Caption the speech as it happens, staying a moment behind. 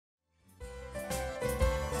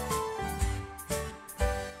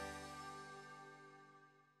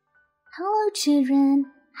children,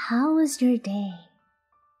 how was your day?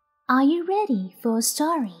 Are you ready for a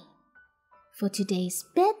story? For today's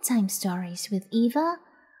Bedtime Stories with EvA,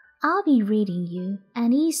 I'll be reading you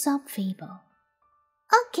an Aesop fable.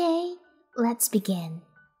 Okay, let's begin.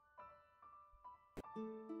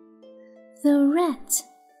 The Rat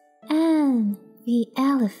and the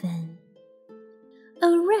Elephant.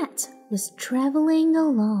 A rat was traveling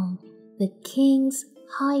along the king's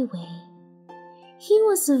highway. He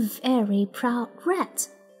was a very proud rat,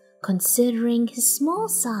 considering his small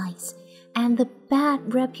size and the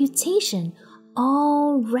bad reputation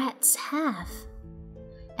all rats have.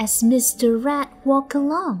 As Mr. Rat walked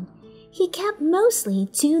along, he kept mostly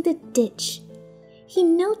to the ditch. He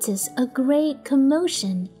noticed a great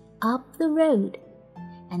commotion up the road,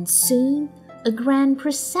 and soon a grand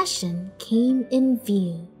procession came in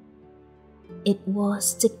view. It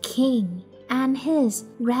was the king and his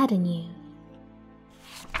retinue.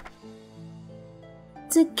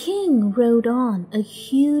 The king rode on a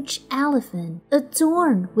huge elephant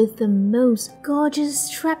adorned with the most gorgeous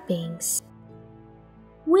trappings.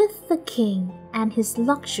 With the king and his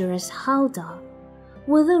luxurious howdah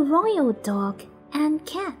were the royal dog and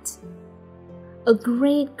cat. A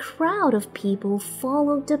great crowd of people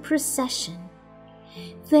followed the procession.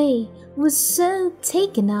 They were so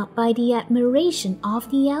taken up by the admiration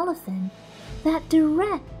of the elephant that the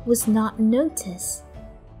rat was not noticed.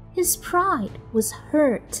 His pride was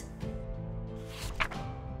hurt.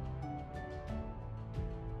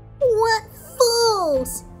 "What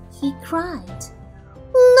fools!" he cried.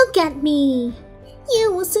 "Look at me!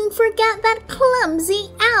 You will soon forget that clumsy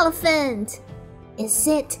elephant! Is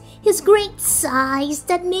it his great size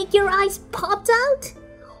that make your eyes popped out?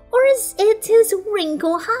 Or is it his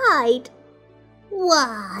wrinkled hide?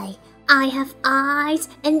 Why, I have eyes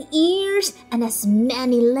and ears and as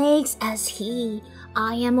many legs as he.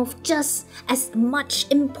 I am of just as much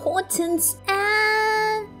importance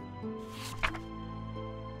and—"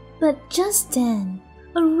 But just then,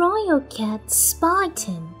 a royal cat spied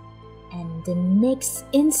him, and the next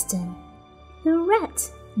instant, the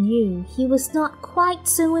rat knew he was not quite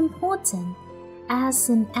so important as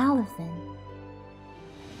an elephant.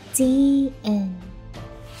 The end.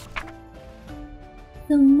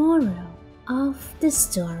 The moral of the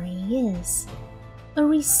story is, a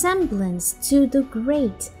resemblance to the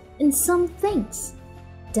great in some things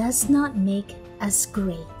does not make us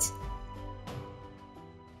great.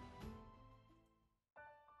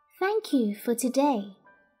 Thank you for today.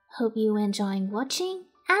 Hope you enjoy watching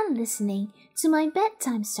and listening to my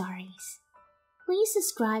bedtime stories. Please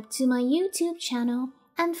subscribe to my YouTube channel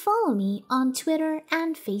and follow me on Twitter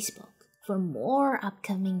and Facebook for more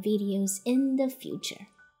upcoming videos in the future.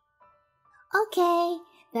 Okay,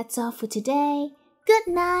 that's all for today.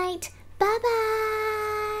 Good night. Bye-bye.